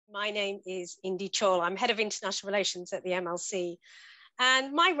My name is Indy Chol. I'm Head of International Relations at the MLC.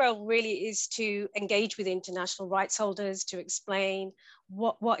 And my role really is to engage with international rights holders to explain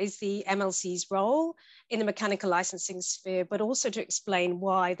what is the MLC's role in the mechanical licensing sphere, but also to explain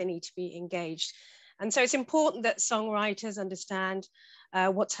why they need to be engaged. And so it's important that songwriters understand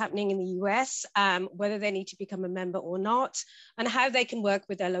what's happening in the US, whether they need to become a member or not, and how they can work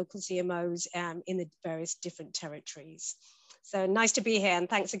with their local CMOs in the various different territories. So nice to be here. And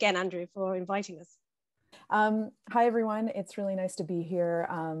thanks again, Andrew, for inviting us. Hi, everyone. It's really nice to be here.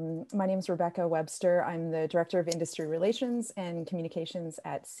 My name is Rebecca Webster. I'm the Director of Industry Relations and Communications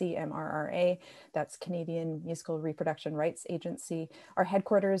at CMRRA. That's Canadian Musical Reproduction Rights Agency. Our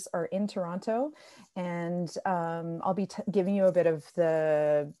headquarters are in Toronto, and I'll be giving you a bit of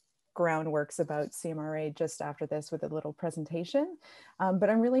the groundworks about CMRRA just after this with a little presentation. But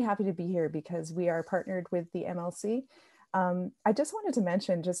I'm really happy to be here because we are partnered with the MLC. I just wanted to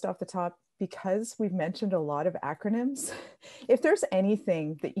mention just off the top, because we've mentioned a lot of acronyms, if there's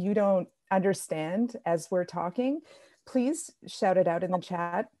anything that you don't understand as we're talking, please shout it out in the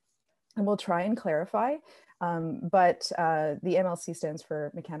chat and we'll try and clarify. But the MLC stands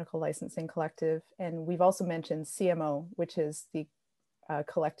for Mechanical Licensing Collective. And we've also mentioned CMO, which is the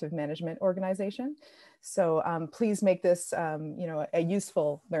Collective Management Organization. So please make this a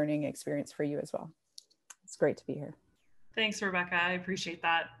useful learning experience for you as well. It's great to be here. Thanks, Rebecca. I appreciate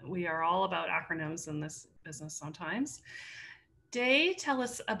that. We are all about acronyms in this business sometimes. Day, tell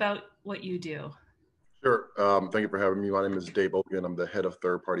us about what you do. Sure. Thank you for having me. My name is Dave Ogan. I'm the head of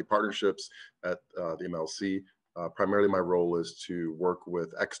third-party partnerships at the MLC. Primarily, my role is to work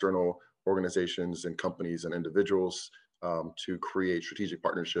with external organizations and companies and individuals to create strategic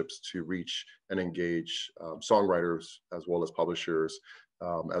partnerships to reach and engage songwriters as well as publishers,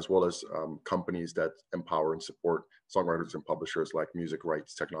 as well as companies that empower and support songwriters and publishers like music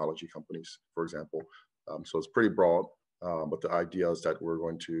rights technology companies, for example. So it's pretty broad, but the idea is that we're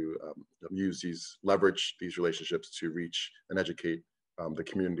going to leverage these relationships to reach and educate the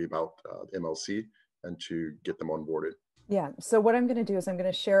community about the MLC and to get them onboarded. Yeah, so what I'm going to do is I'm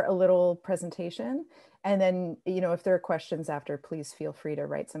going to share a little presentation, and then, if there are questions after, please feel free to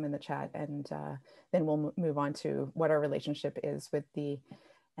write some in the chat, and then we'll move on to what our relationship is with the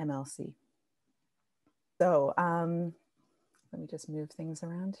MLC. So let me just move things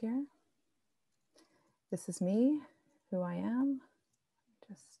around here. This is me, who I am.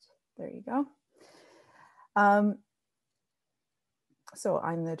 There you go. So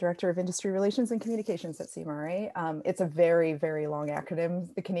I'm the Director of Industry Relations and Communications at CMRRA. It's a very, very long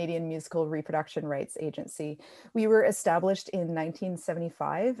acronym, the Canadian Musical Reproduction Rights Agency. We were established in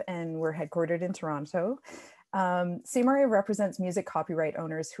 1975 and we're headquartered in Toronto. CMRRA represents music copyright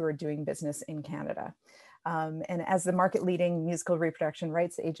owners who are doing business in Canada. And as the market leading musical reproduction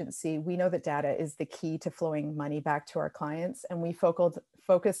rights agency, we know that data is the key to flowing money back to our clients, and we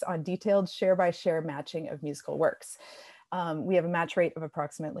focus on detailed share-by-share matching of musical works. We have a match rate of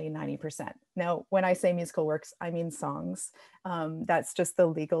approximately 90%. Now, when I say musical works, I mean songs. That's just the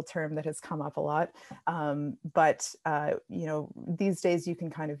legal term that has come up a lot. But these days you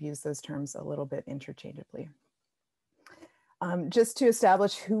can kind of use those terms a little bit interchangeably. Just to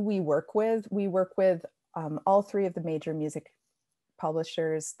establish who we work with all three of the major music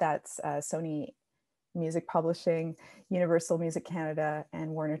publishers. That's Sony Music Publishing, Universal Music Canada,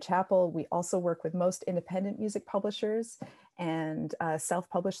 and Warner Chappell. We also work with most independent music publishers and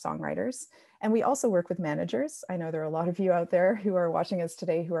self-published songwriters. And we also work with managers. I know there are a lot of you out there who are watching us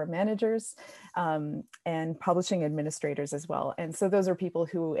today who are managers and publishing administrators as well. And so those are people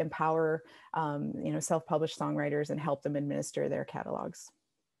who empower self-published songwriters and help them administer their catalogs.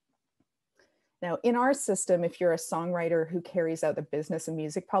 Now, in our system, if you're a songwriter who carries out the business of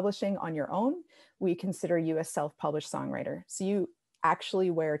music publishing on your own, we consider you a self-published songwriter. So you actually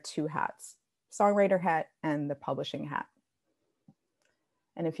wear two hats, songwriter hat and the publishing hat.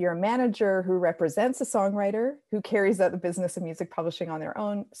 And if you're a manager who represents a songwriter who carries out the business of music publishing on their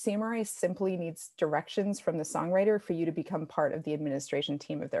own, CMRRA simply needs directions from the songwriter for you to become part of the administration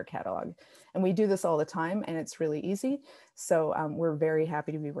team of their catalog. And we do this all the time, and it's really easy. So we're very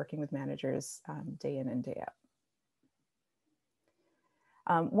happy to be working with managers day in and day out.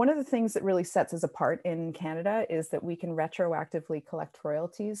 One of the things that really sets us apart in Canada is that we can retroactively collect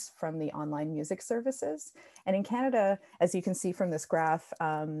royalties from the online music services. And in Canada, as you can see from this graph,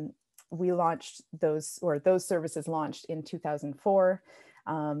 we launched those services launched in 2004.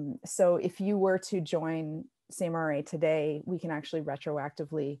 So if you were to join CMRRA today, we can actually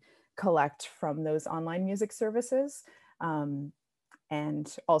retroactively collect from those online music services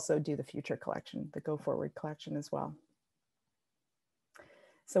and also do the future collection, the go forward collection as well.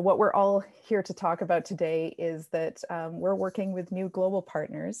 So what we're all here to talk about today is that we're working with new global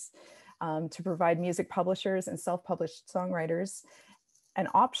partners to provide music publishers and self-published songwriters an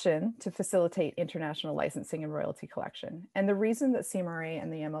option to facilitate international licensing and royalty collection. And the reason that CMRRA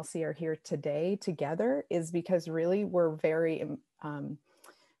and the MLC are here today together is because really we're very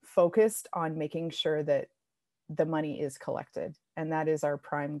focused on making sure that the money is collected. And that is our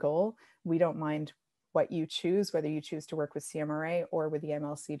prime goal. We don't mind what you choose, whether you choose to work with CMRRA or with the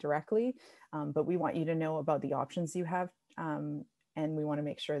MLC directly, but we want you to know about the options you have, and we want to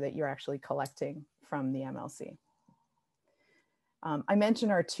make sure that you're actually collecting from the MLC. I mentioned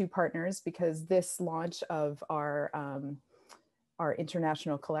our two partners because this launch of our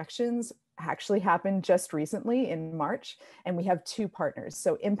international collections actually happened just recently in March, and we have two partners.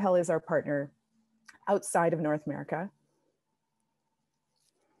 So Impel is our partner outside of North America.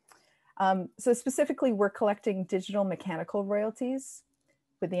 So specifically, we're collecting digital mechanical royalties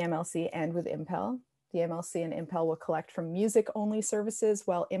with the MLC and with Impel. The MLC and Impel will collect from music-only services,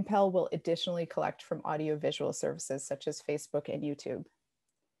 while Impel will additionally collect from audio-visual services such as Facebook and YouTube.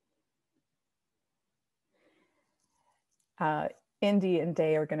 Indy and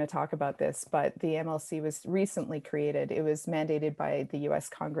Day are going to talk about this, but the MLC was recently created. It was mandated by the US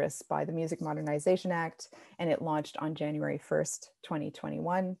Congress by the Music Modernization Act, and it launched on January 1st,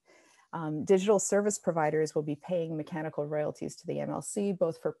 2021. Digital service providers will be paying mechanical royalties to the MLC,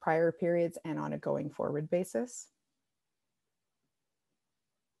 both for prior periods and on a going forward basis.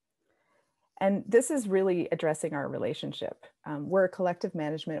 And this is really addressing our relationship. We're a collective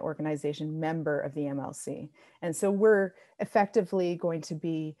management organization member of the MLC. And so we're effectively going to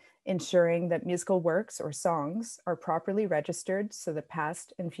be ensuring that musical works or songs are properly registered so that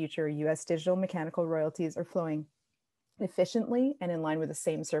past and future US digital mechanical royalties are flowing efficiently and in line with the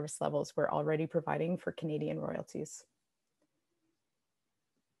same service levels we're already providing for Canadian royalties.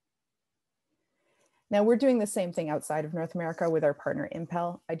 Now we're doing the same thing outside of North America with our partner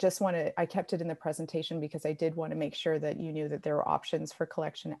Impel. I kept it in the presentation because I did want to make sure that you knew that there were options for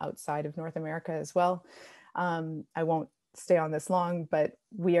collection outside of North America as well. I won't stay on this long, but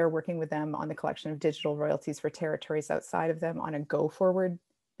we are working with them on the collection of digital royalties for territories outside of them on a go forward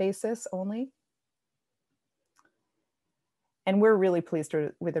basis only. And we're really pleased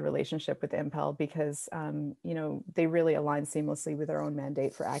with the relationship with Impel because you know, they really align seamlessly with our own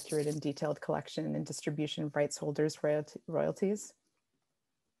mandate for accurate and detailed collection and distribution of rights holders' royalties.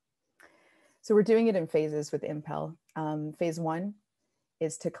 So we're doing it in phases with Impel. Phase 1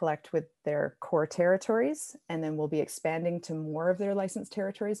 is to collect with their core territories, and then we'll be expanding to more of their licensed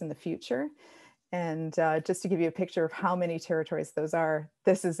territories in the future. And just to give you a picture of how many territories those are,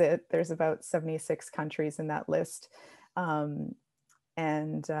 this is it. There's about 76 countries in that list. You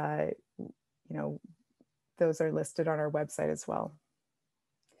know, those are listed on our website as well.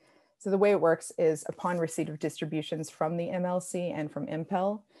 So the way it works is upon receipt of distributions from the MLC and from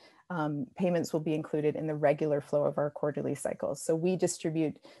Impel, payments will be included in the regular flow of our quarterly cycles. So we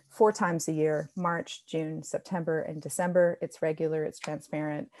distribute 4 times a year, March, June, September, and December. It's regular, it's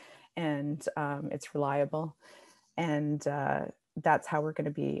transparent, and it's reliable. And that's how we're going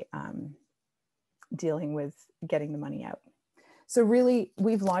to be dealing with getting the money out. So really,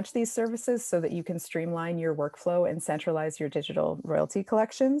 we've launched these services so that you can streamline your workflow and centralize your digital royalty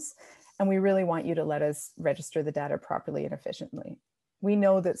collections. And we really want you to let us register the data properly and efficiently. We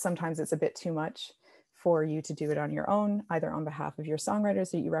know that sometimes it's a bit too much for you to do it on your own, either on behalf of your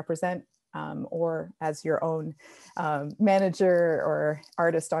songwriters that you represent or as your own manager or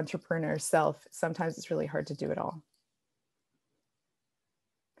artist entrepreneur self. Sometimes it's really hard to do it all.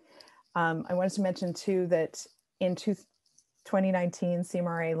 I wanted to mention too that in 2019,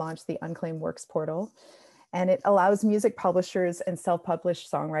 CMRRA launched the Unclaimed Works portal, and it allows music publishers and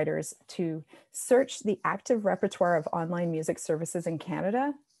self-published songwriters to search the active repertoire of online music services in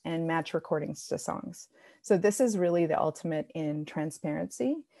Canada and match recordings to songs. So this is really the ultimate in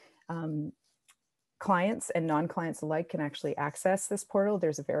transparency. Clients and non-clients alike can actually access this portal.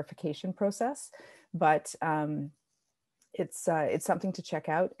 There's a verification process, but it's something to check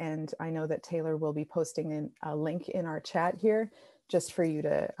out. And I know that Taylor will be posting a link in our chat here just for you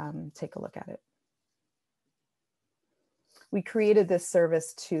to take a look at it. We created this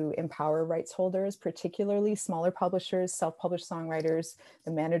service to empower rights holders, particularly smaller publishers, self-published songwriters,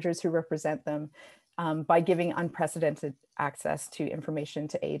 the managers who represent them, by giving unprecedented access to information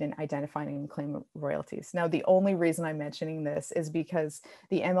to aid in identifying and claiming royalties. Now, the only reason I'm mentioning this is because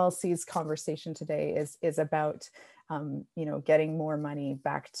the MLC's conversation today is about you know, getting more money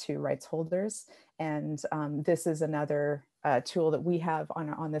back to rights holders. And this is another tool that we have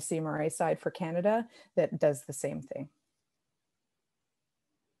on the CMRRA side for Canada that does the same thing.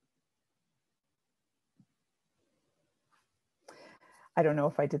 I don't know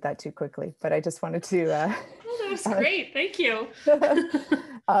if I did that too quickly, but I just wanted to. Oh, that was great. Thank you.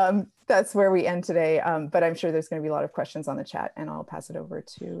 That's where we end today. But I'm sure there's going to be a lot of questions on the chat, and I'll pass it over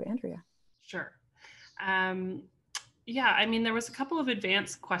to Andrea. Sure. Yeah, I mean, there was a couple of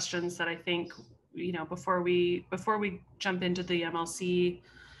advanced questions that I think, you know, before we jump into the MLC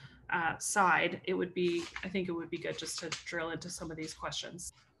side, I think it would be good just to drill into some of these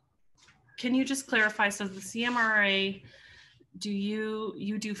questions. Can you just clarify, so the CMRRA,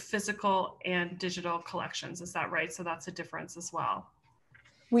 you do physical and digital collections, is that right? So that's a difference as well.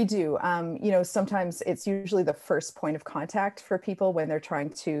 We do. You know, sometimes it's usually the first point of contact for people when they're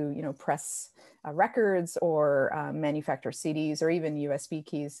trying to, you know, press records or manufacture CDs or even USB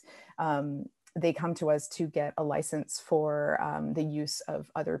keys. They come to us to get a license for the use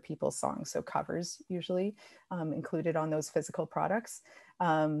of other people's songs. So covers usually included on those physical products.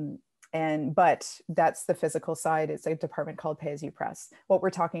 But that's the physical side. It's a department called Pay As You Press. What we're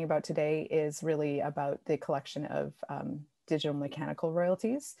talking about today is really about the collection of digital mechanical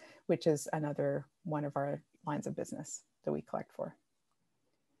royalties, which is another one of our lines of business that we collect for.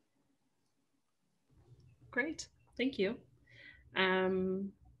 Great, thank you.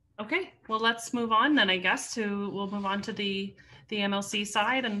 Okay, well, let's move on then, I guess, we'll move on to the MLC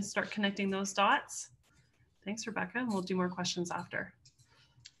side and start connecting those dots. Thanks, Rebecca, and we'll do more questions after.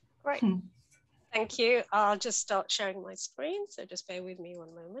 Great, thank you. I'll just start sharing my screen, so just bear with me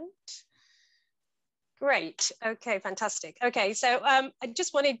one moment. Great, okay, fantastic. Okay, so I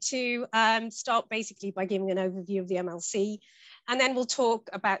just wanted to start basically by giving an overview of the MLC, and then we'll talk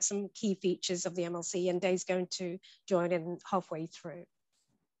about some key features of the MLC, and Dave's going to join in halfway through.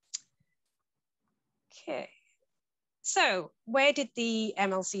 Okay, so where did the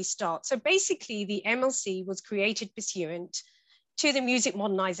MLC start? So basically the MLC was created pursuant to the Music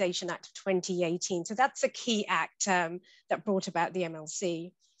Modernisation Act of 2018. So that's a key act that brought about the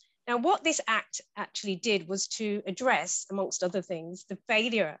MLC. Now, what this act actually did was to address, amongst other things, the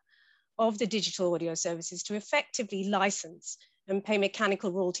failure of the digital audio services to effectively license and pay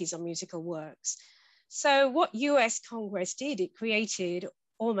mechanical royalties on musical works. So what US Congress did, it created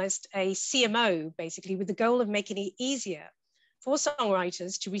almost a CMO, basically, with the goal of making it easier for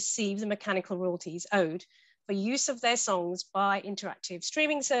songwriters to receive the mechanical royalties owed for use of their songs by interactive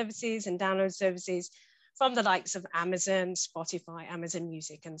streaming services and download services from the likes of Amazon, Spotify, Amazon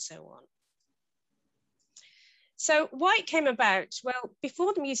Music, and so on. So why it came about? Well,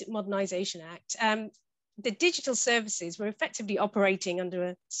 before the Music Modernisation Act, the digital services were effectively operating under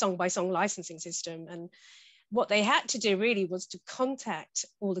a song-by-song licensing system, and what they had to do really was to contact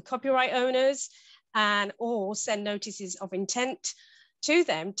all the copyright owners or send notices of intent to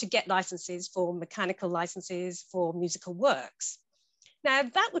them to get licenses for mechanical licenses for musical works. Now,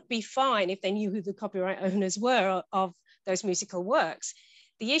 that would be fine if they knew who the copyright owners were of those musical works.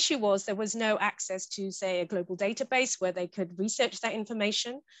 The issue was there was no access to, say, a global database where they could research that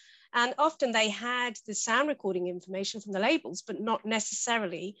information. And often they had the sound recording information from the labels, but not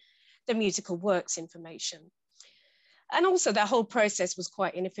necessarily the musical works information. And also that whole process was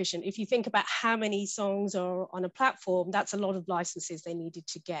quite inefficient. If you think about how many songs are on a platform, that's a lot of licenses they needed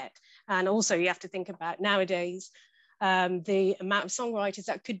to get. And also you have to think about nowadays, the amount of songwriters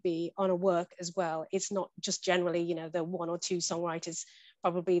that could be on a work as well. It's not just generally, you know, the one or two songwriters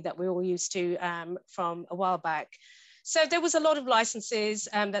probably that we're all used to from a while back. So there was a lot of licenses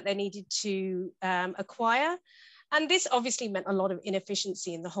that they needed to acquire. And this obviously meant a lot of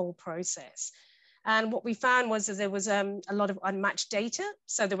inefficiency in the whole process. And what we found was that there was a lot of unmatched data.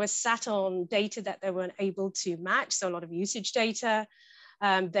 So there was sat on data that they weren't able to match. So a lot of usage data.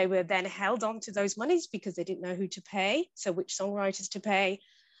 They were then held on to those monies because they didn't know who to pay. So which songwriters to pay.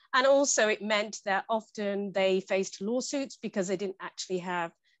 And also it meant that often they faced lawsuits because they didn't actually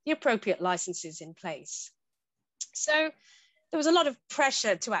have the appropriate licenses in place. So there was a lot of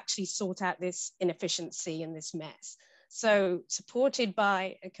pressure to actually sort out this inefficiency and this mess. So supported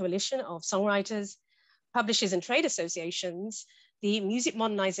by a coalition of songwriters, publishers and trade associations, the Music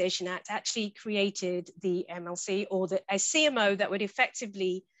Modernisation Act actually created the MLC, or a CMO that would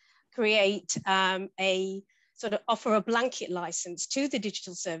effectively create a sort of offer a blanket license to the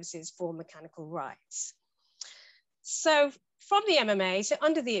digital services for mechanical rights. So from the MMA, so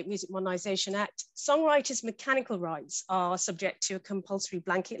under the Music Modernisation Act, songwriters' mechanical rights are subject to a compulsory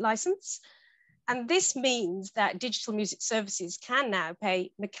blanket license. And this means that digital music services can now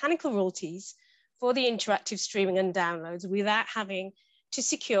pay mechanical royalties for the interactive streaming and downloads without having to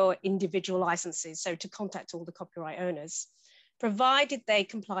secure individual licenses, so to contact all the copyright owners, provided they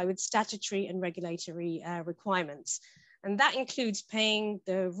comply with statutory and regulatory requirements. And that includes paying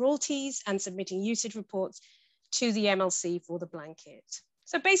the royalties and submitting usage reports to the MLC for the blanket.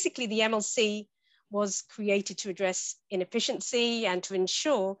 So basically the MLC was created to address inefficiency and to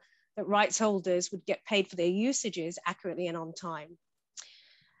ensure that rights holders would get paid for their usages accurately and on time.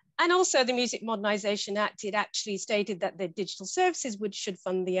 And also the Music Modernisation Act, it actually stated that the digital services should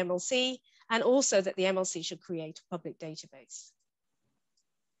fund the MLC, and also that the MLC should create a public database.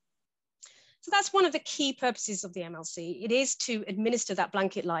 So that's one of the key purposes of the MLC. It is to administer that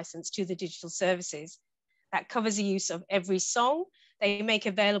blanket license to the digital services that covers the use of every song they make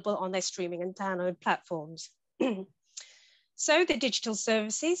available on their streaming and download platforms. So the digital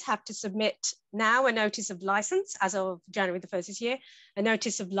services have to submit now a notice of license as of January the 1st this year, a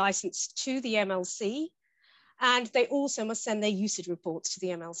notice of license to the MLC, and they also must send their usage reports to the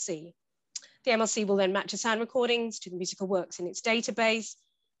MLC. The MLC will then match the sound recordings to the musical works in its database,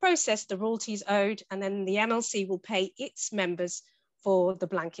 process the royalties owed, and then the MLC will pay its members for the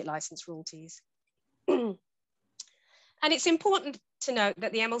blanket license royalties. And it's important to note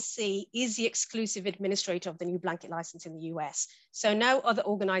that the MLC is the exclusive administrator of the new blanket license in the US. So no other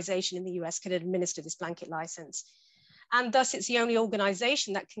organization in the US can administer this blanket license. And thus it's the only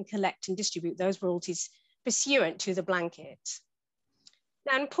organization that can collect and distribute those royalties pursuant to the blanket.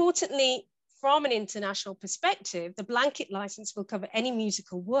 Now, importantly, from an international perspective, the blanket license will cover any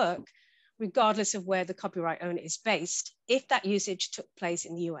musical work, regardless of where the copyright owner is based, if that usage took place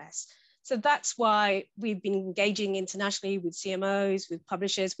in the US. So that's why we've been engaging internationally with CMOs, with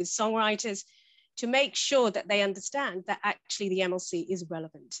publishers, with songwriters, to make sure that they understand that actually the MLC is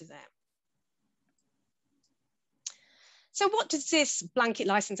relevant to them. So what does this blanket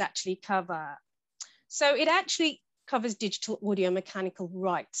license actually cover? So it actually covers digital audio mechanical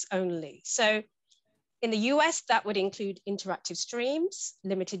rights only. So in the US, that would include interactive streams,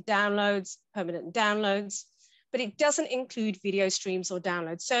 limited downloads, permanent downloads, but it doesn't include video streams or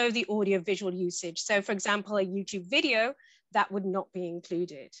downloads. So the audio visual usage. So for example, a YouTube video, that would not be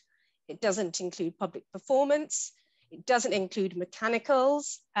included. It doesn't include public performance. It doesn't include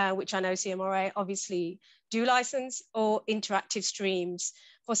mechanicals, which I know CMRRA obviously do license, or interactive streams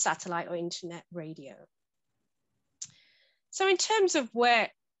for satellite or internet radio. So in terms of where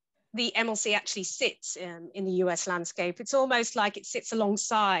the MLC actually sits in the US landscape, it's almost like it sits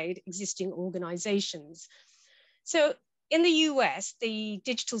alongside existing organizations. So in the US, the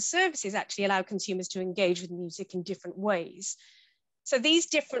digital services actually allow consumers to engage with music in different ways. So these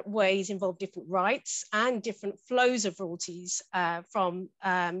different ways involve different rights and different flows of royalties from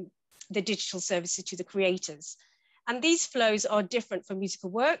the digital services to the creators. And these flows are different for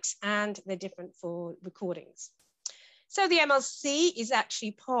musical works and they're different for recordings. So the MLC is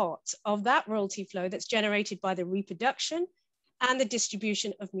actually part of that royalty flow that's generated by the reproduction and the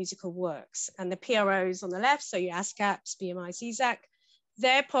distribution of musical works. And the PROs on the left, so your ASCAPs, BMI, CSAC,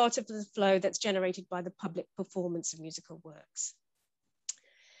 they're part of the flow that's generated by the public performance of musical works.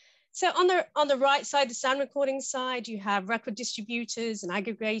 So on the right side, the sound recording side, you have record distributors and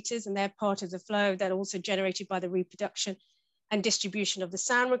aggregators, and they're part of the flow that are also generated by the reproduction and distribution of the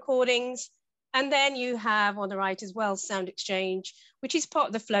sound recordings. And then you have on the right as well, Sound Exchange, which is part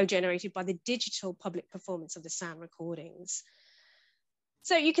of the flow generated by the digital public performance of the sound recordings.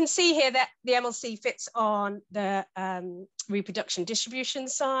 So you can see here that the MLC fits on the reproduction distribution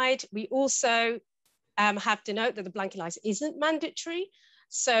side. We also have to note that the blanket license isn't mandatory.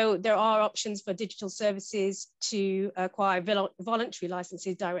 So there are options for digital services to acquire voluntary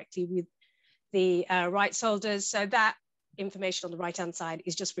licenses directly with the rights holders. So that information on the right-hand side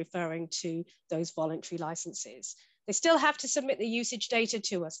is just referring to those voluntary licenses. They still have to submit the usage data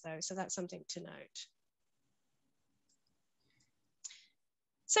to us though, so that's something to note.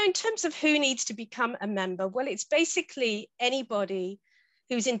 So in terms of who needs to become a member, well, it's basically anybody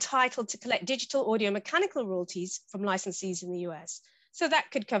who's entitled to collect digital audio mechanical royalties from licensees in the US. So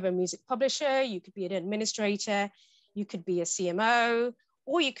that could cover a music publisher, you could be an administrator, you could be a CMO,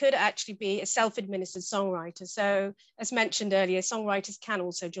 or you could actually be a self-administered songwriter. So as mentioned earlier, songwriters can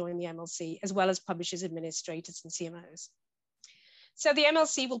also join the MLC, as well as publishers, administrators, and CMOs. So the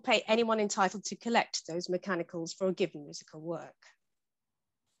MLC will pay anyone entitled to collect those mechanicals for a given musical work.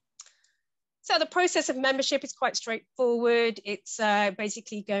 So the process of membership is quite straightforward. It's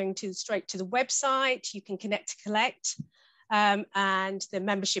basically going straight to the website. You can connect to collect, and the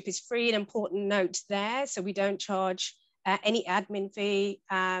membership is free. An important note there, so we don't charge any admin fee,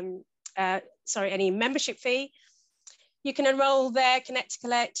 any membership fee. You can enroll there, connect to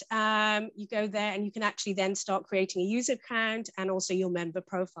collect. You go there and you can actually then start creating a user account and also your member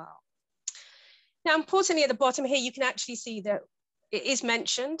profile. Now, importantly, at the bottom here, you can actually see that it is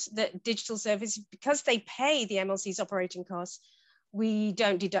mentioned that digital services, because they pay the MLC's operating costs, we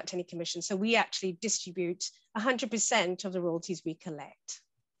don't deduct any commission. So we actually distribute 100% of the royalties we collect.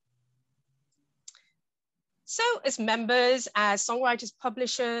 So as members, as songwriters,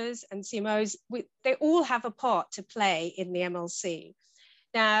 publishers, and CMOs, they all have a part to play in the MLC.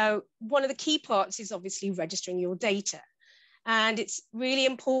 Now, one of the key parts is obviously registering your data. And it's really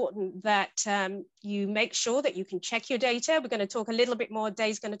important that you make sure that you can check your data. We're going to talk a little bit more,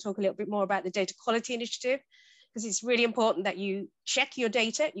 Dave's going to talk a little bit more about the data quality initiative, because it's really important that you check your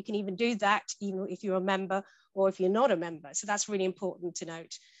data. You can even do that even if you're a member or if you're not a member. So that's really important to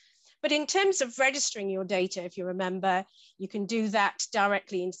note. But in terms of registering your data, if you're a member, you can do that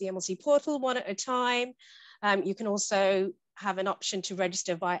directly into the MLC portal one at a time. You can also have an option to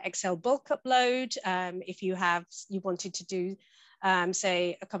register via Excel bulk upload if you wanted to do,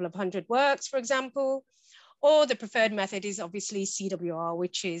 say, a couple of 100 works, for example. Or the preferred method is obviously CWR,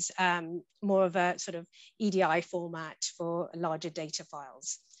 which is more of a sort of EDI format for larger data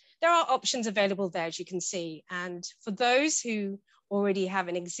files. There are options available there, as you can see. And for those who already have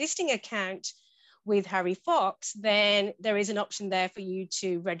an existing account with Harry Fox, then there is an option there for you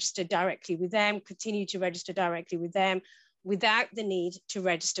to register directly with them, continue to register directly with them without the need to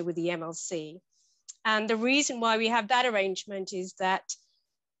register with the MLC. And the reason why we have that arrangement is that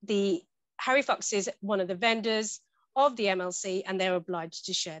the Harry Fox is one of the vendors of the MLC, and they're obliged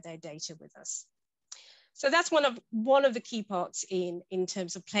to share their data with us. So that's one of the key parts in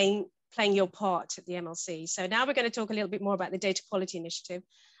terms of playing your part at the MLC. So now we're going to talk a little bit more about the data quality initiative,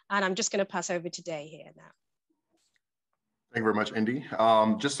 and I'm just going to pass over to Day here now. Thank you very much, Indy.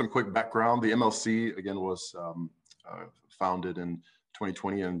 Just some quick background. The MLC, again, was founded in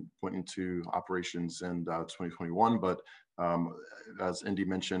 2020 and went into operations in 2021. But as Indy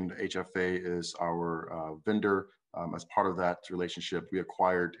mentioned, HFA is our vendor. As part of that relationship, we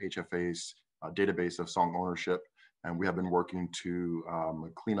acquired HFA's database of song ownership, and we have been working to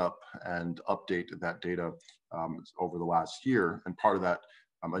clean up and update that data over the last year. And part of that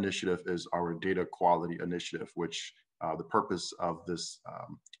initiative is our data quality initiative, which the purpose of this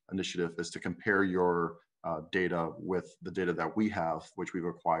initiative is to compare your data with the data that we have, which we've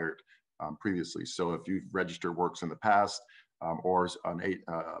acquired previously. So if you've registered works in the past, or a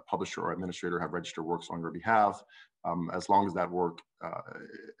publisher or administrator have registered works on your behalf, as long as that work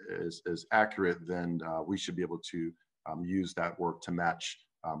is accurate, then we should be able to use that work to match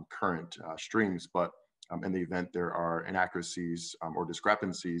current streams. But in the event there are inaccuracies or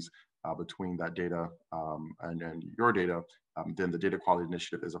discrepancies between that data and your data, then the data quality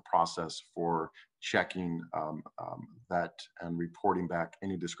initiative is a process for checking that and reporting back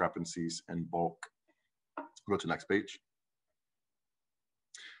any discrepancies in bulk. Go to the next page.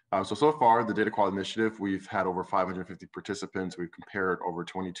 So far, the Data Quality Initiative, we've had over 550 participants. We've compared over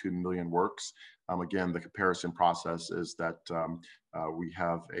 22 million works. Again, the comparison process is that we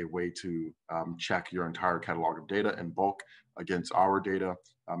have a way to check your entire catalog of data in bulk against our data,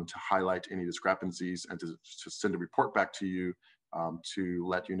 to highlight any discrepancies and to send a report back to you to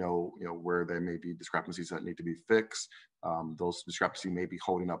let you know, where there may be discrepancies that need to be fixed. Those discrepancies may be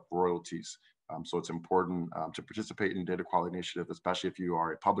holding up royalties. So it's important to participate in data quality initiative, especially if you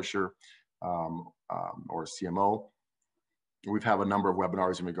are a publisher or a CMO. We have a number of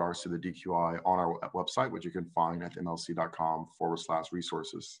webinars in regards to the DQI on our website, which you can find at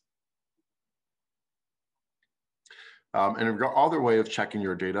mlc.com/resources. And another way of checking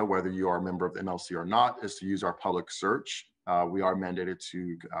your data, whether you are a member of the MLC or not, is to use our public search. We are mandated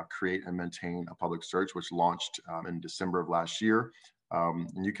to create and maintain a public search, which launched in December of last year.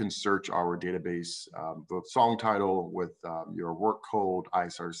 And you can search our database, the song title with your work code,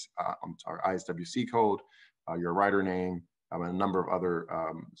 ISWC code, your writer name, and a number of other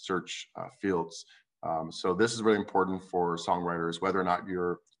search fields. So this is really important for songwriters, whether or not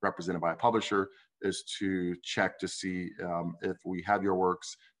you're represented by a publisher, is to check to see if we have your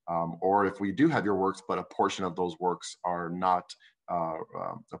works, or if we do have your works, but a portion of those works are not, a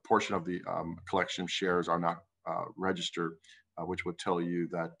portion of the collection shares are not registered, which would tell you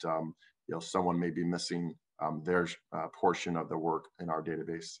that someone may be missing their portion of the work in our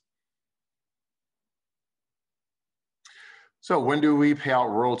database. So when do we pay out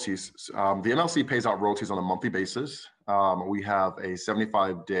royalties? The MLC pays out royalties on a monthly basis. We have a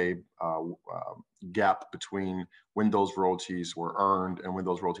 75-day gap between when those royalties were earned and when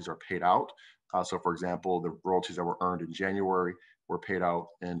those royalties are paid out. So for example, the royalties that were earned in January were paid out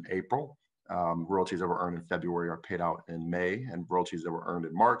in April. Royalties that were earned in February are paid out in May, and royalties that were earned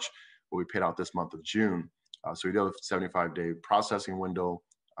in March will be paid out this month of June. So we do have a 75-day processing window,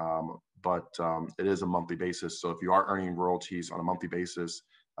 but it is a monthly basis. So if you are earning royalties on a monthly basis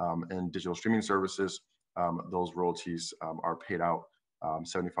in digital streaming services, those royalties are paid out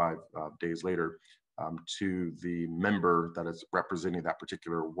 75 days later to the member that is representing that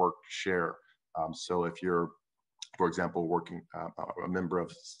particular work share. So if you're, for example, working a member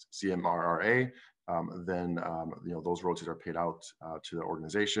of CMRRA, then those royalties are paid out to the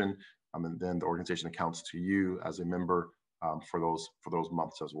organization, and then the organization accounts to you as a member for those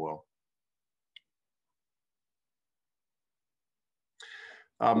months as well.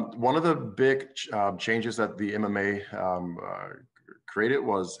 One of the big changes that the MMA created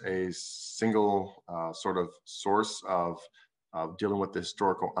was a single sort of source of dealing with the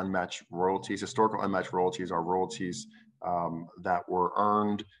historical unmatched royalties. Historical unmatched royalties are royalties that were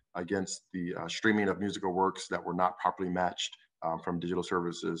earned against the streaming of musical works that were not properly matched from digital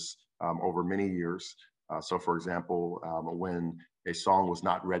services over many years. So for example, when a song was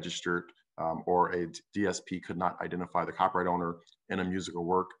not registered or a DSP could not identify the copyright owner in a musical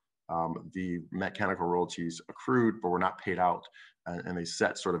work, the mechanical royalties accrued but were not paid out, and they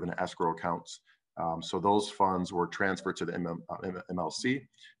set sort of in escrow accounts. So those funds were transferred to the MLC,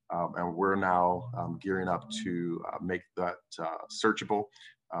 and we're now gearing up to make that searchable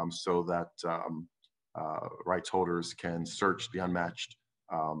so that rights holders can search the unmatched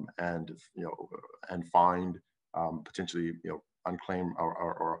and find potentially unclaimed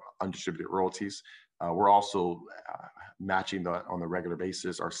or undistributed royalties. We're also matching that on a regular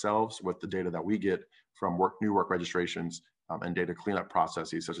basis ourselves with the data that we get from new work registrations and data cleanup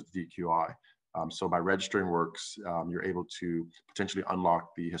processes such as DQI. So by registering works, you're able to potentially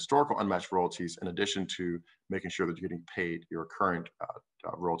unlock the historical unmatched royalties in addition to making sure that you're getting paid your current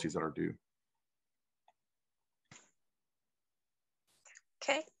royalties that are due.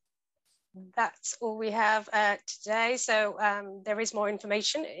 Okay, that's all we have today. So there is more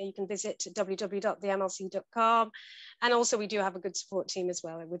information. You can visit www.themlc.com. And also we do have a good support team as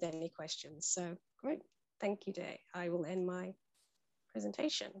well with any questions. So great, thank you, Day. I will end my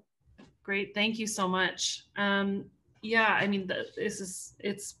presentation. Great, thank you so much. Yeah, I mean,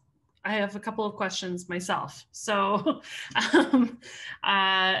 I have a couple of questions myself. So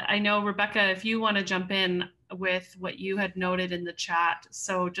I know, Rebecca, if you want to jump in with what you had noted in the chat.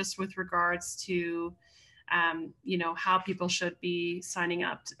 So just with regards to, how people should be signing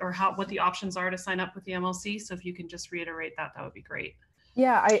up or what the options are to sign up with the MLC. So if you can just reiterate that, that would be great.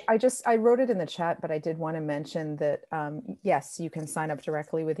 Yeah, I wrote it in the chat, but I did want to mention that, yes, you can sign up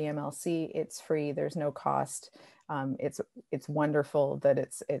directly with the MLC. It's free. There's no cost. It's wonderful that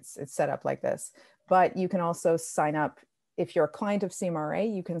it's set up like this, but you can also sign up. If you're a client of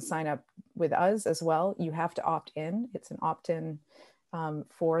CMRRA, you can sign up with us as well. You have to opt in. It's an opt-in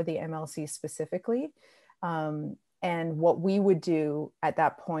for the MLC specifically. And what we would do at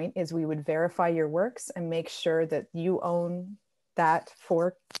that point is we would verify your works and make sure that you own that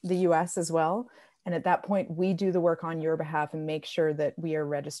for the US as well. And at that point, we do the work on your behalf and make sure that we are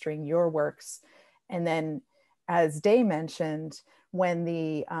registering your works. And then, as Day mentioned, when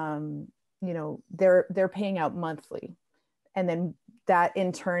the, they're paying out monthly. And then that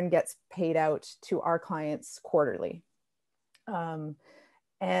in turn gets paid out to our clients quarterly. And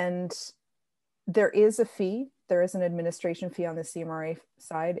there is a fee. There is an administration fee on the CMRRA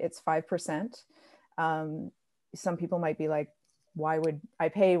side. It's 5%. Some people might be like, why would I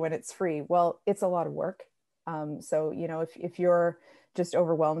pay when it's free? Well, it's a lot of work. So, if you're just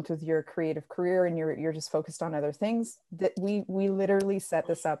overwhelmed with your creative career and you're just focused on other things, that we literally set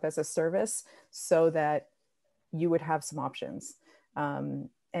this up as a service so that you would have some options. And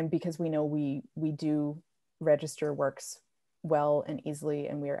because we know we do register works well and easily,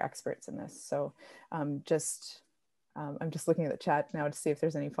 and we are experts in this. So I'm just looking at the chat now to see if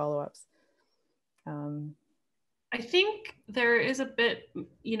there's any follow-ups. I think there is a bit,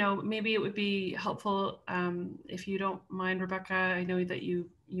 maybe it would be helpful if you don't mind, Rebecca. I know that you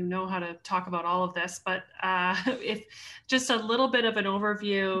know how to talk about all of this, but if just a little bit of an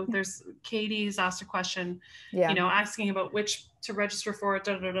overview. There's Katie's asked a question, asking about which to register for,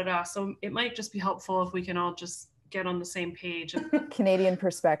 So it might just be helpful if we can all just get on the same page. Canadian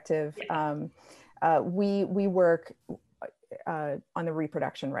perspective. Yeah. We work on the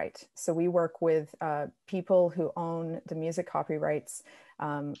reproduction right. So we work with people who own the music copyrights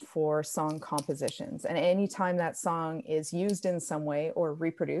for song compositions. And anytime that song is used in some way or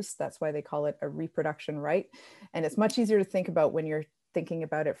reproduced, that's why they call it a reproduction right. And it's much easier to think about when you're thinking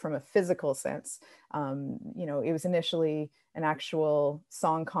about it from a physical sense. It was initially an actual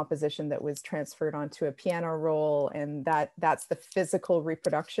song composition that was transferred onto a piano roll, and that's the physical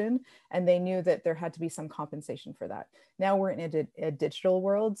reproduction. And they knew that there had to be some compensation for that. Now we're in a digital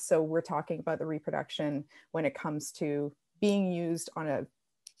world, so we're talking about the reproduction when it comes to being used on a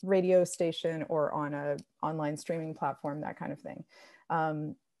radio station or on a online streaming platform, that kind of thing.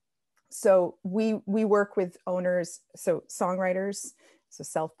 So we work with owners, so songwriters, so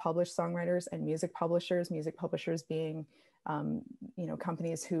self-published songwriters, and music publishers being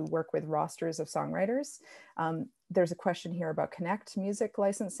companies who work with rosters of songwriters. There's a question here about Connect Music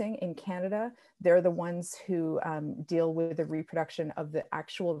licensing in Canada. They're the ones who deal with the reproduction of the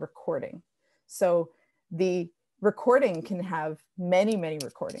actual recording. So the recording can have many, many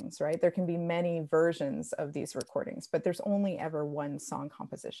recordings, right? There can be many versions of these recordings, but there's only ever one song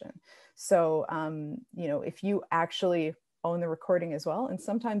composition. So, if you actually own the recording as well, and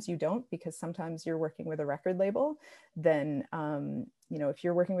sometimes you don't, because sometimes you're working with a record label, then, if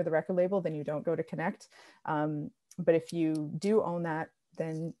you're working with a record label, then you don't go to Connect. But if you do own that,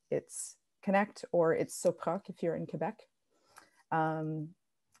 then it's Connect, or it's CMRRA if you're in Quebec.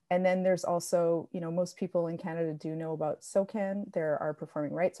 And then there's also, most people in Canada do know about SOCAN. They're our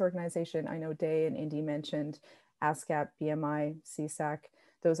performing rights organization. I know Day and Indy mentioned ASCAP, BMI, CSAC.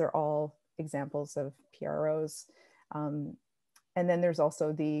 Those are all examples of PROs. And then there's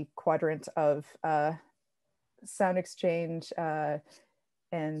also the quadrant of Sound Exchange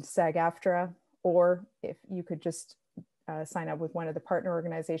and SAG-AFTRA, or if you could just sign up with one of the partner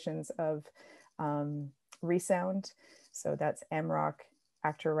organizations of Resound. So that's MROC,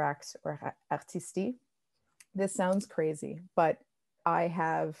 Acterax, or Artisti. This sounds crazy, but I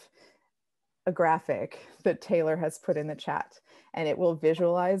have a graphic that Taylor has put in the chat, and it will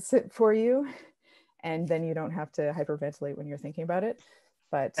visualize it for you. And then you don't have to hyperventilate when you're thinking about it.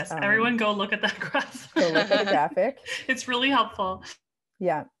 But yes, everyone go look at that graph. Go look at the graphic. It's really helpful.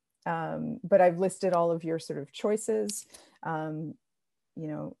 Yeah. But I've listed all of your sort of choices. Yeah,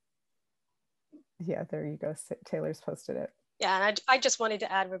 there you go. Taylor's posted it. Yeah, and I just wanted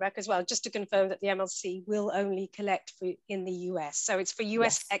to add, Rebecca, as well, just to confirm that the MLC will only collect in the US. So it's for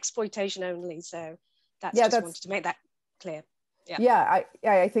US exploitation only. So that's wanted to make that clear. Yeah,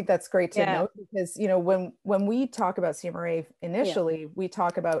 I think that's great to note, because when we talk about CMRRA initially, we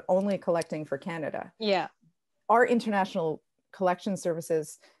talk about only collecting for Canada. Yeah. Our international collection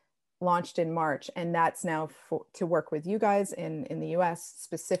services launched in March, and that's now to work with you guys in the US,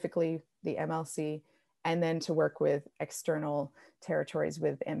 specifically the MLC, and then to work with external territories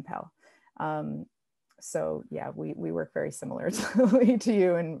with MPEL. So yeah, we work very similarly to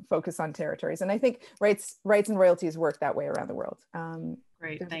you and focus on territories. And I think rights and royalties work that way around the world.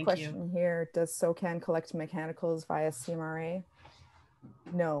 Great, there's thank a question here. Does SOCAN collect mechanicals via CMRRA?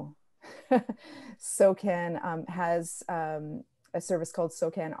 No. SOCAN has a service called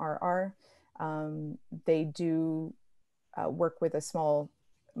CMRRA. They do work with a small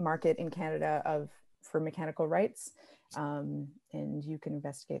market in Canada for mechanical rights, and you can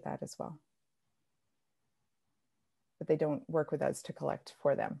investigate that as well. But they don't work with us to collect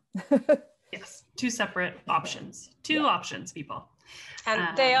for them. Yes, two separate options. Two options, people.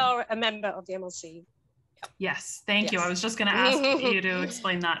 And they are a member of the MLC. Yes, thank you. I was just going to ask you to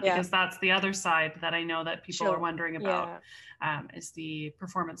explain that, because that's the other side that I know that people are wondering about, is the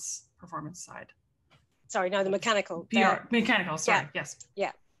performance side. Sorry, no, the mechanical. Mechanical, sorry, yes.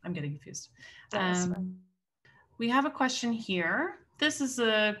 Yeah. I'm getting confused. We have a question here. This is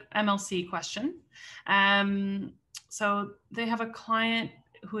a MLC question. So they have a client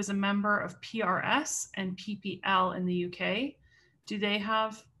who is a member of PRS and PPL in the UK. Do they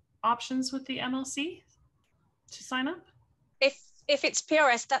have options with the MLC to sign up? If it's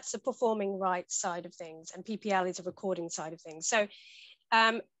PRS, that's the performing rights side of things, and PPL is a recording side of things. So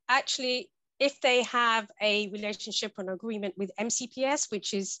actually, if they have a relationship or an agreement with MCPS,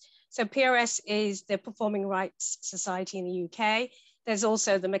 so PRS is the Performing Rights Society in the UK. There's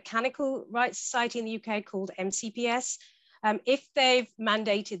also the Mechanical Rights Society in the UK called MCPS. If they've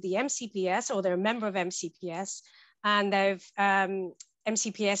mandated the MCPS, or they're a member of MCPS, and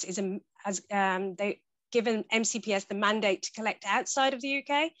MCPS they've given MCPS the mandate to collect outside of the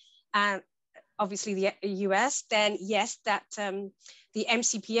UK, and obviously the US, then yes, that the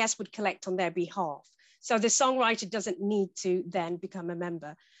MCPS would collect on their behalf. So the songwriter doesn't need to then become a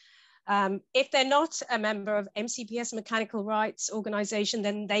member. If they're not a member of MCPS, Mechanical Rights Organization,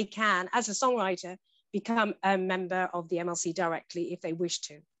 then they can, as a songwriter, become a member of the MLC directly if they wish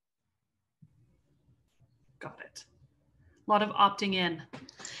to. Got it. A lot of opting in.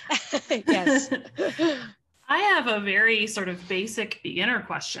 Yes. I have a very sort of basic beginner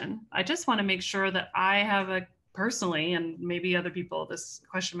question. I just want to make sure that I have personally, and maybe other people, this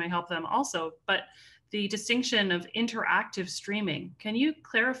question may help them also, but the distinction of interactive streaming. Can you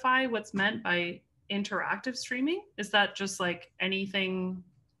clarify what's meant by interactive streaming? Is that just like any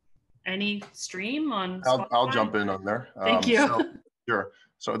stream on Spotify? I'll jump in on there. Thank you. Sure.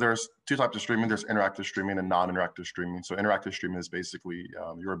 So there's two types of streaming. There's interactive streaming and non-interactive streaming. So interactive streaming is basically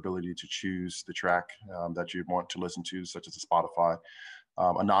your ability to choose the track that you want to listen to, such as a Spotify.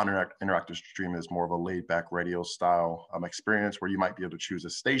 A non-interactive stream is more of a laid-back radio style experience where you might be able to choose a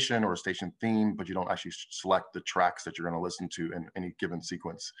station or a station theme, but you don't actually select the tracks that you're going to listen to in any given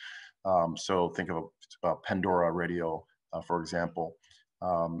sequence. So think of a Pandora radio, for example.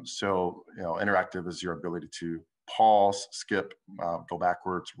 So interactive is your ability to pause, skip, go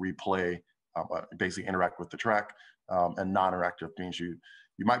backwards, replay, basically interact with the track. And non-interactive means you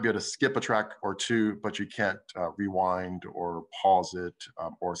might be able to skip a track or two, but you can't rewind or pause it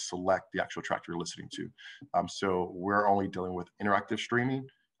or select the actual track you're listening to. So we're only dealing with interactive streaming.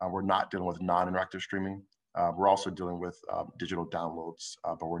 We're not dealing with non-interactive streaming. We're also dealing with digital downloads,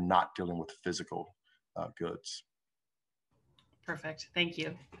 but we're not dealing with physical goods. Perfect, thank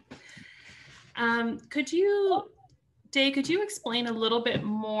you. Day, could you explain a little bit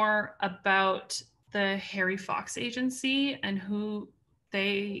more about the Harry Fox Agency and who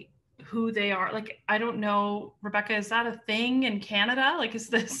they are? Like, I don't know, Rebecca, is that a thing in Canada? Like, is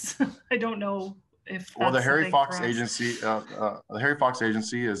this, I don't know if that's well, the Harry Fox for us. Agency, the Harry Fox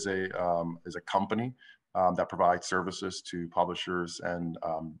Agency is a company that provides services to publishers and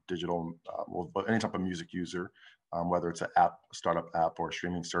digital, well, any type of music user, whether it's an app, startup app, or a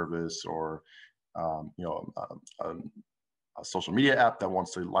streaming service, or a social media app that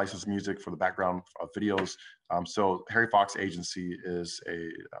wants to license music for the background of videos. So Harry Fox Agency is a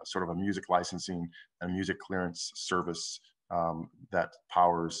sort of a music licensing and music clearance service that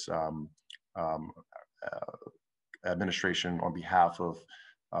powers administration on behalf of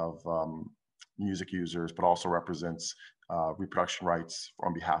music users, but also represents reproduction rights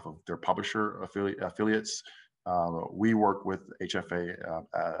on behalf of their publisher affiliates. We work with HFA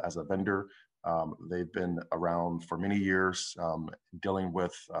as a vendor. They've been around for many years dealing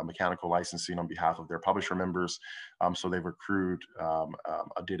with mechanical licensing on behalf of their publisher members. So they've accrued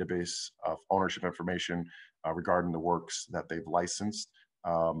a database of ownership information regarding the works that they've licensed.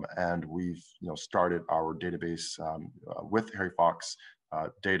 And we've started our database with Harry Fox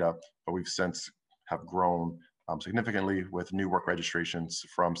data, but we've since have grown significantly with new work registrations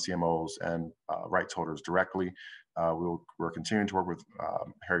from CMOs and rights holders directly. We're continuing to work with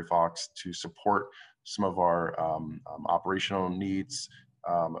Harry Fox to support some of our operational needs,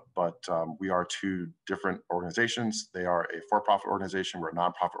 but we are two different organizations. They are a for-profit organization. We're a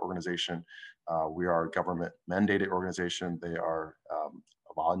nonprofit organization. We are a government mandated organization. They are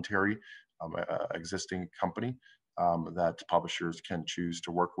a voluntary existing company that publishers can choose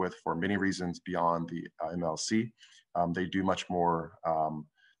to work with for many reasons beyond the MLC. They do much more,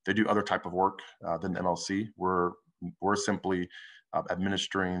 they do other type of work than the MLC. We're simply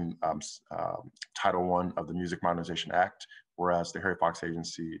administering Title I of the Music Modernization Act, whereas the Harry Fox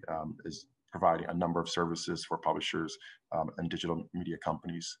Agency is providing a number of services for publishers and digital media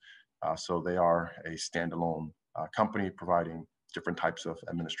companies. So they are a standalone company providing different types of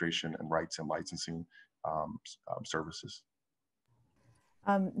administration and rights and licensing services.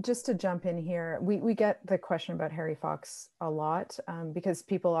 Just to jump in here, we get the question about Harry Fox a lot because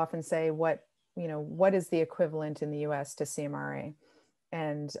people often say, what is the equivalent in the US to CMRRA?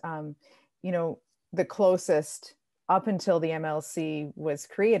 And, the closest up until the MLC was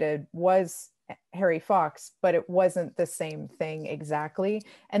created was Harry Fox, but it wasn't the same thing exactly.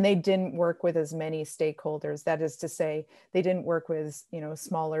 And they didn't work with as many stakeholders. That is to say, they didn't work with,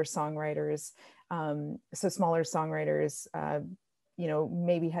 smaller songwriters. So smaller songwriters,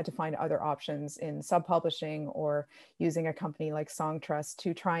 maybe had to find other options in sub-publishing or using a company like Songtrust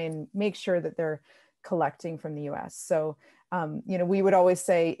to try and make sure that they're collecting from the US. So, we would always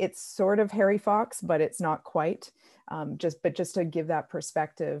say it's sort of Harry Fox, but it's not quite, just to give that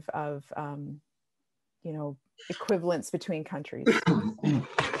perspective of, equivalence between countries.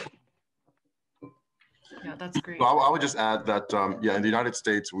 Yeah, that's great. Well, I would just add that, in the United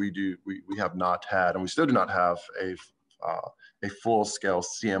States, we have not had, and we still do not have a full-scale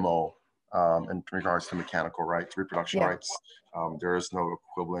CMO in regards to mechanical rights, reproduction rights. There is no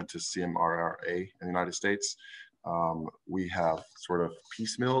equivalent to CMRRA in the United States. We have sort of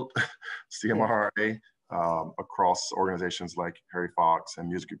piecemealed CMRRA across organizations like Harry Fox and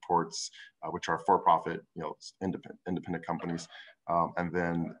Music Reports, which are for-profit, independent companies, and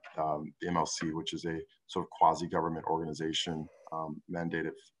then the MLC, which is a sort of quasi-government organization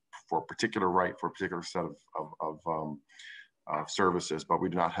mandated for a particular right, for a particular set of services, but we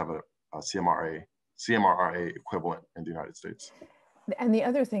do not have a CMRRA equivalent in the United States. And the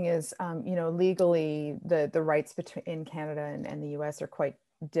other thing is, legally, the rights in Canada and the US are quite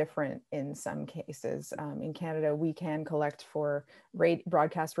different in some cases. In Canada, we can collect for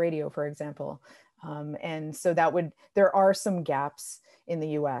broadcast radio, for example. And so there are some gaps in the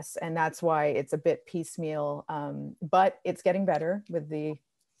US, and that's why it's a bit piecemeal, but it's getting better with the,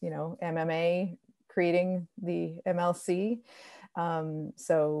 MMA creating the MLC.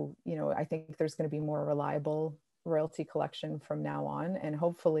 So, I think there's going to be more reliable royalty collection from now on. And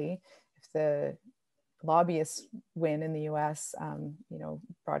hopefully, if the lobbyists win in the US,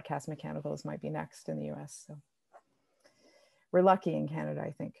 broadcast mechanicals might be next in the US. So we're lucky in Canada,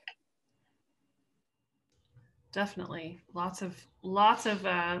 I think. Definitely. Lots of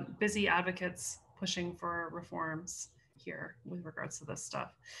busy advocates pushing for reforms here with regards to this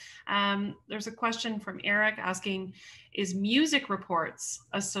stuff. There's a question from Eric asking, is music reports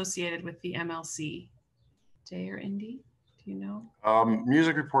associated with the MLC? Jay or Indy, do you know?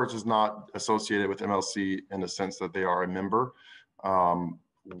 Music reports is not associated with MLC in the sense that they are a member. HFA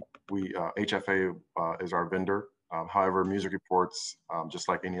is our vendor. However, music reports, just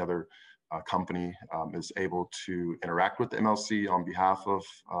like any other company, is able to interact with the MLC on behalf of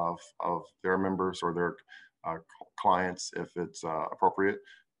their members or their clients if it's appropriate.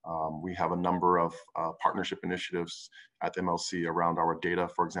 We have a number of partnership initiatives at the MLC around our data.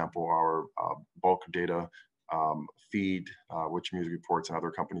 For example, our bulk data feed, which music reports and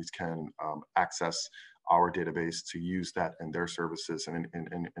other companies can access our database to use that in their services and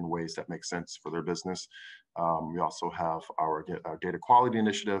in ways that make sense for their business. We also have our data quality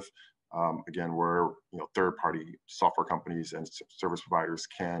initiative, again, where third-party software companies and service providers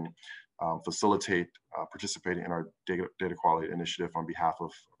can facilitate participating in our data quality initiative on behalf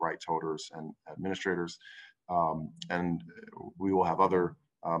of rights holders and administrators. And we will have other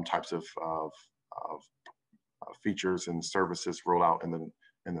types of features and services roll out in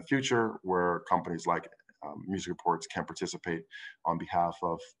the future, where companies like music reports can participate on behalf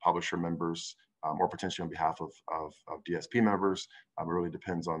of publisher members, or potentially on behalf of DSP members. It really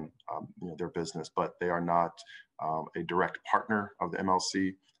depends on their business, but they are not a direct partner of the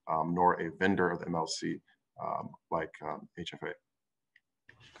MLC, nor a vendor of the MLC like HFA.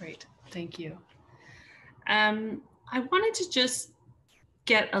 Great, thank you. I wanted to just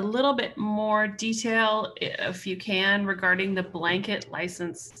get a little bit more detail, if you can, regarding the blanket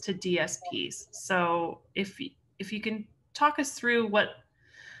license to DSPs. So if you can talk us through what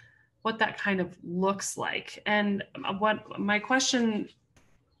that kind of looks like. And what my question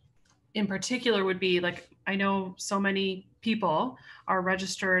in particular would be, like, I know so many people are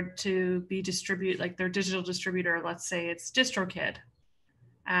registered to be like their digital distributor, let's say it's DistroKid.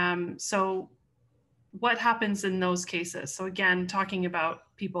 So what happens in those cases? So again, talking about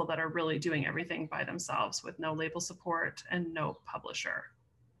people that are really doing everything by themselves with no label support and no publisher.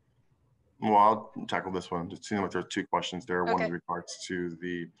 Well, I'll tackle this one. It seems like there's two questions there. Okay. One in regards to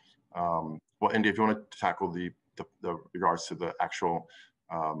the, well, Indy, if you want to tackle the regards to the actual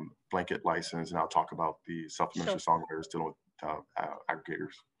blanket license, and I'll talk about the self-administered songwriters dealing with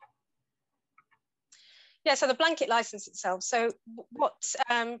aggregators. Yeah, so the blanket license itself. So what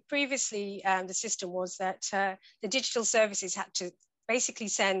previously the system was that the digital services had to basically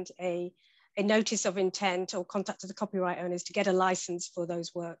send a notice of intent or contact to the copyright owners to get a license for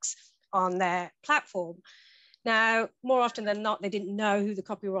those works on their platform. Now, more often than not, they didn't know who the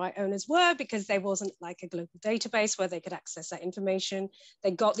copyright owners were because there wasn't like a global database where they could access that information.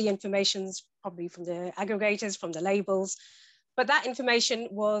 They got the information probably from the aggregators, from the labels, but that information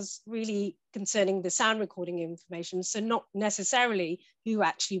was really concerning the sound recording information. So not necessarily who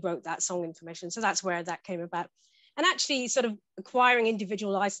actually wrote that song information. So that's where that came about. And actually sort of acquiring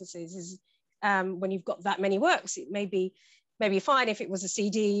individual licenses is when you've got that many works, it may be fine if it was a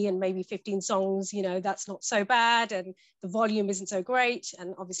CD and maybe 15 songs, that's not so bad, and the volume isn't so great,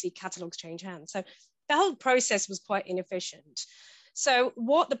 and obviously catalogs change hands. So the whole process was quite inefficient. So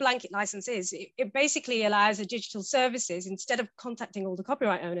what the blanket license is, it basically allows the digital services, instead of contacting all the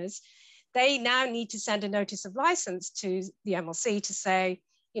copyright owners, they now need to send a notice of license to the MLC to say,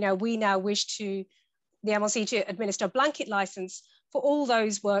 we now wish the MLC to administer a blanket license for all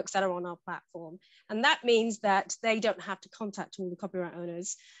those works that are on our platform. And that means that they don't have to contact all the copyright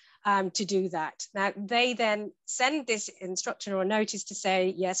owners to do that. Now, they then send this instruction or a notice to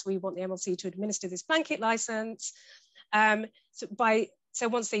say, yes, we want the MLC to administer this blanket license. So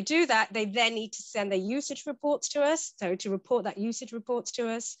once they do that, they then need to send their usage reports to us. So to report that usage reports to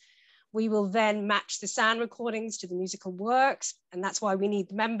us, we will then match the sound recordings to the musical works. And that's why we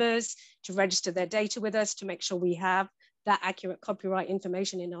need members to register their data with us to make sure we have that accurate copyright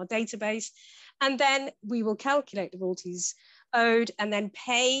information in our database. And then we will calculate the royalties owed and then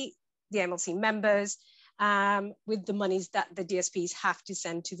pay the MLC members. with the monies that the DSPs have to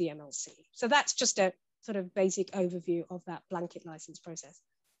send to the MLC. So that's just a sort of basic overview of that blanket license process.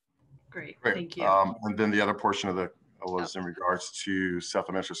 Great. Great. Thank you. And then the other portion of the was in regards to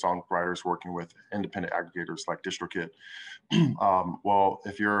self-administered songwriters working with independent aggregators like DistroKid. Well,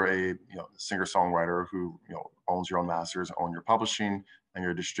 if you're a singer-songwriter who owns your own masters, own your publishing, and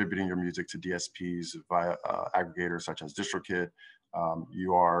you're distributing your music to DSPs via aggregators such as DistroKid,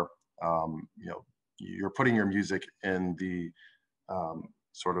 you are you're putting your music in the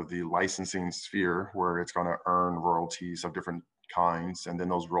sort of the licensing sphere where it's going to earn royalties of different kinds, and then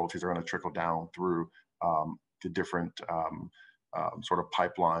those royalties are going to trickle down through the different sort of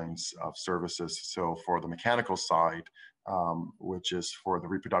pipelines of services. So for the mechanical side, which is for the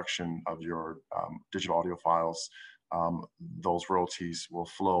reproduction of your digital audio files, those royalties will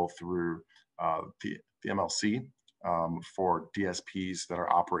flow through the MLC for DSPs that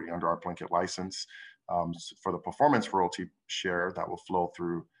are operating under our blanket license. For the performance royalty share, that will flow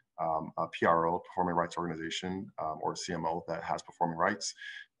through a PRO, Performing Rights Organization, or CMO that has performing rights.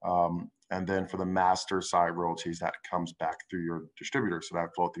 And then for the master side royalties, that comes back through your distributor. So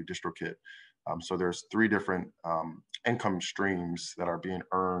that flow through DistroKid. So there's 3 different income streams that are being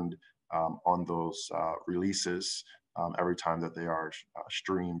earned on those releases every time that they are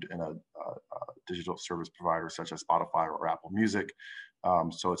streamed in a digital service provider such as Spotify or Apple Music.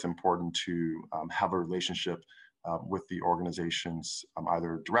 So it's important to have a relationship with the organizations,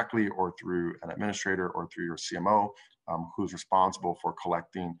 either directly or through an administrator or through your CMO, who's responsible for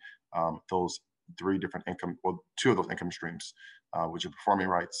collecting those 3 different income, well, 2 of those income streams, which are performing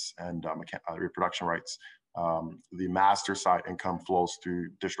rights and reproduction rights. The master side income flows through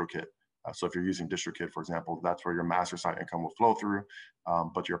DistroKid. So if you're using DistroKid, for example, that's where your master side income will flow through,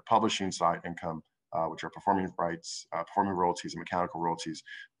 but your publishing side income, which are performing rights, performing royalties and mechanical royalties,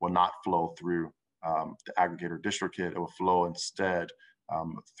 will not flow through the aggregator DistroKid. It will flow instead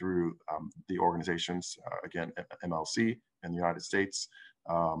through the organizations, again, MLC in the United States.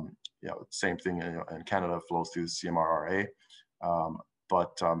 Same thing in Canada, flows through the CMRRA.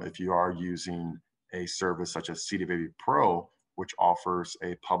 But if you are using a service such as CD Baby Pro, which offers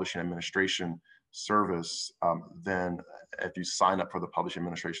a publishing administration service, then if you sign up for the publishing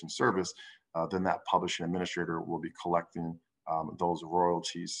administration service, then that publishing administrator will be collecting those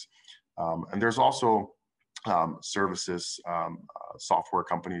royalties. And there's also services, software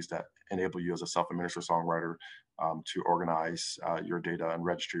companies that enable you as a self-administered songwriter to organize your data and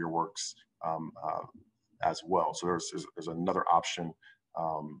register your works as well. So there's another option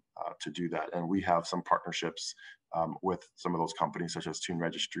to do that. And we have some partnerships with some of those companies such as Tune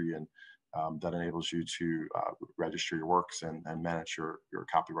Registry, and that enables you to register your works and manage your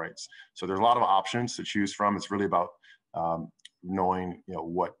copyrights. So there's a lot of options to choose from. It's really about knowing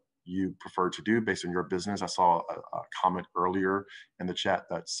what you prefer to do based on your business. I saw a comment earlier in the chat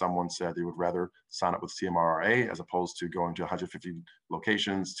that someone said they would rather sign up with CMRRA as opposed to going to 150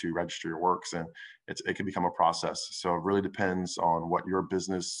 locations to register your works, and it can become a process. So it really depends on what your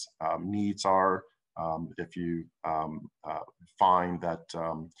business needs are. If you find that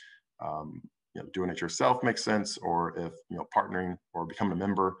doing it yourself makes sense, or if partnering or becoming a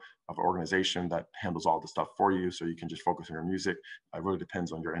member of an organization that handles all the stuff for you so you can just focus on your music, it really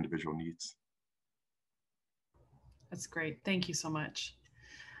depends on your individual needs. That's great. Thank you so much.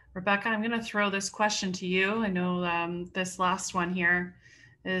 Rebecca, I'm going to throw this question to you. I know this last one here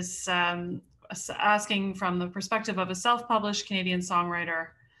is asking from the perspective of a self-published Canadian songwriter,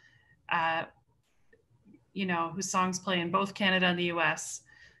 whose songs play in both Canada and the US.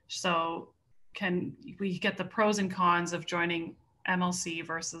 So can we get the pros and cons of joining MLC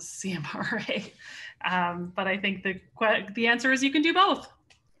versus CMRRA? But I think the answer is you can do both.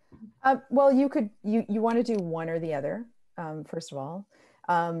 Well, you want to do one or the other, first of all.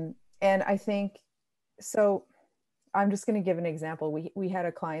 And I think, so I'm just going to give an example. We had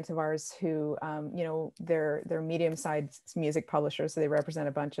a client of ours who, they're medium-sized music publishers, so they represent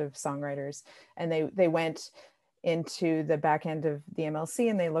a bunch of songwriters, and they went into the back end of the MLC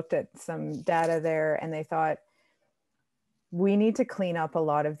and they looked at some data there and they thought, we need to clean up a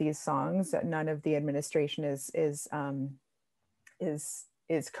lot of these songs. None of the administration is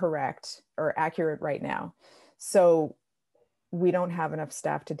correct or accurate right now. So we don't have enough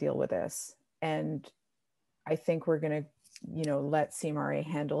staff to deal with this. And I think we're going to, let CMRRA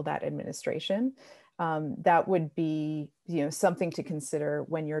handle that administration. That would be, something to consider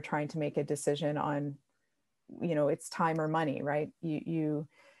when you're trying to make a decision on, it's time or money, right?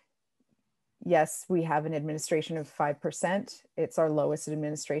 Yes, we have an administration of 5%. It's our lowest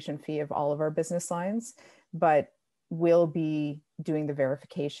administration fee of all of our business lines, but we'll be doing the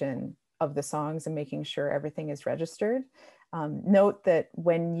verification of the songs and making sure everything is registered. Note that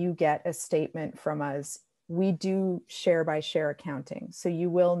when you get a statement from us, we do share by share accounting. So you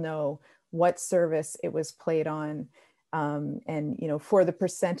will know what service it was played on, and for the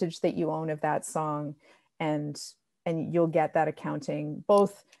percentage that you own of that song, and you'll get that accounting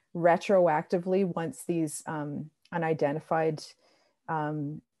both retroactively once these unidentified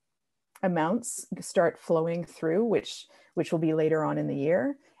amounts start flowing through, which will be later on in the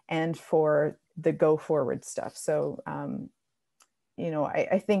year, and for the go forward stuff. So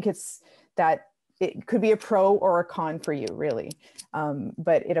I think it's that it could be a pro or a con for you, really,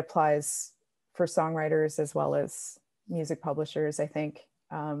 but it applies for songwriters as well as music publishers. I think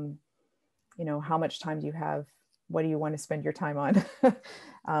how much time do you have? What do you want to spend your time on?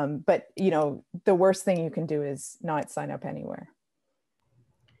 But the worst thing you can do is not sign up anywhere.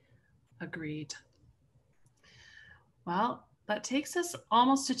 Agreed. Well, that takes us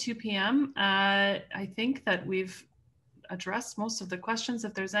almost to 2 p.m. I think that we've addressed most of the questions.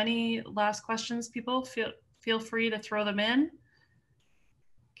 If there's any last questions, people feel free to throw them in.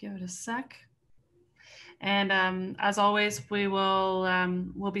 Give it a sec. And as always,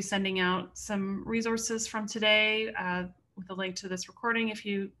 we'll be sending out some resources from today with a link to this recording if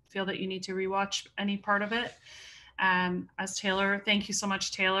you feel that you need to rewatch any part of it. As Taylor, thank you so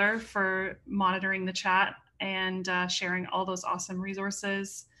much, Taylor, for monitoring the chat and sharing all those awesome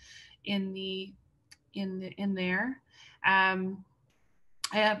resources in there. I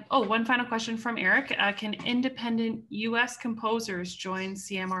have one final question from Eric. Can independent U.S. composers join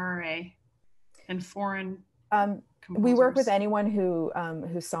CMRRA and foreign composers? We work with anyone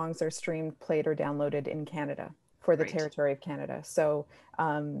whose songs are streamed, played, or downloaded in Canada for the territory of Canada. So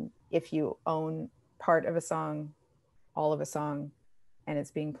if you own part of a song, all of a song, and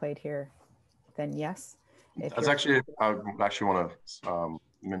it's being played here, then yes. That's actually, I actually want to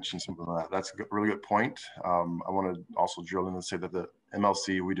mention something like that. That's a really good point. I want to also drill in and say that the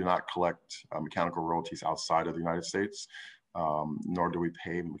MLC, we do not collect mechanical royalties outside of the United States, nor do we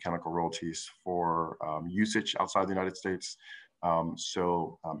pay mechanical royalties for usage outside the United States.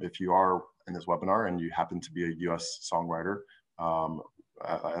 So if you are in this webinar and you happen to be a US songwriter,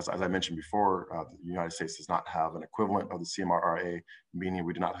 as I mentioned before, the United States does not have an equivalent of the CMRRA, meaning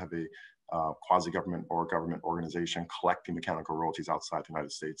we do not have a quasi-government or government organization collecting mechanical royalties outside the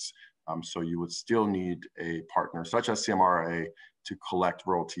United States. So you would still need a partner such as CMRRA to collect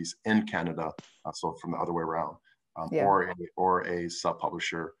royalties in Canada, so from the other way around, or a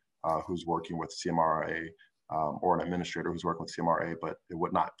sub-publisher who's working with CMRRA, or an administrator who's working with CMRRA, but it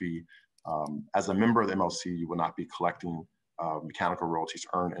would not be, as a member of the MLC, you would not be collecting mechanical royalties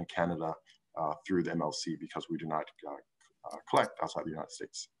earned in Canada through the MLC, because we do not collect outside the United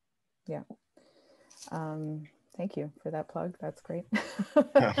States. Yeah. Thank you for that plug. That's great.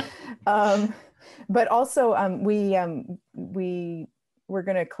 But also we're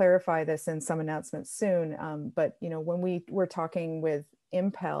going to clarify this in some announcements soon. But when we were talking with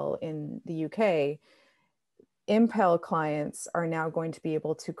Impel in the UK, Impel clients are now going to be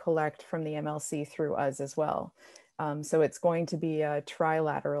able to collect from the MLC through us as well. So it's going to be a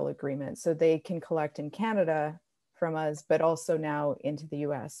trilateral agreement. So they can collect in Canada from us, but also now into the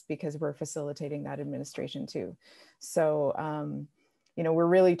US, because we're facilitating that administration too. So, we're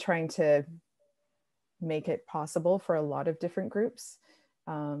really trying to make it possible for a lot of different groups.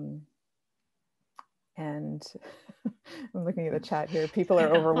 And I'm looking at the chat here. People are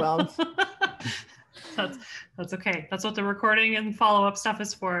overwhelmed. That's okay. That's what the recording and follow-up stuff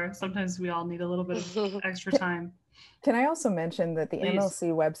is for. Sometimes we all need a little bit of extra time. Can I also mention that the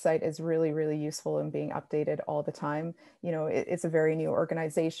MLC website is really, really useful in being updated all the time. It's a very new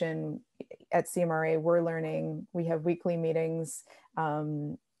organization. At CMRRA, we're learning. We have weekly meetings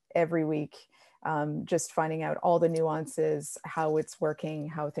every week, just finding out all the nuances, how it's working,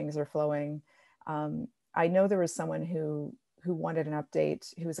 how things are flowing. I know there was someone who wanted an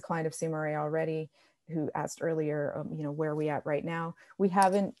update, who was a client of CMRRA already, who asked earlier, where are we at right now? We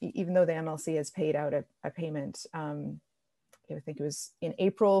haven't, even though the MLC has paid out a payment, I think it was in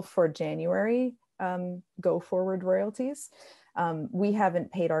April for January, go forward royalties. We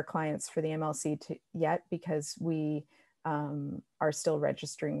haven't paid our clients for the MLC yet, because we are still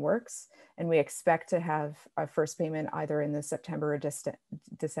registering works, and we expect to have a first payment either in the September or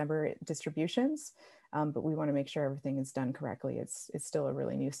December distributions. But we want to make sure everything is done correctly. It's still a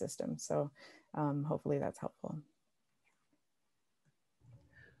really new system. So hopefully that's helpful.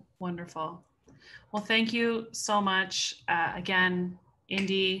 Wonderful. Well, thank you so much. Again,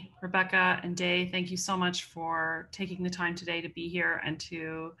 Indy, Rebecca, and Day, thank you so much for taking the time today to be here and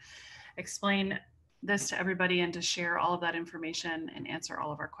to explain this to everybody and to share all of that information and answer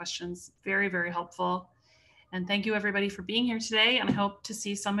all of our questions. Very, very helpful. And thank you everybody for being here today. And I hope to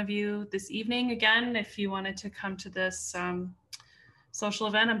see some of you this evening again. If you wanted to come to this social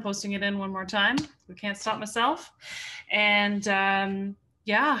event, I'm posting it in one more time. We can't stop myself. And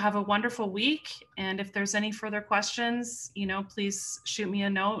yeah, have a wonderful week. And if there's any further questions, you know, please shoot me a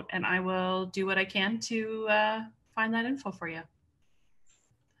note and I will do what I can to find that info for you.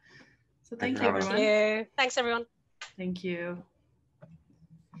 So thank you, everyone. Thank you. Thanks, everyone. Thank you.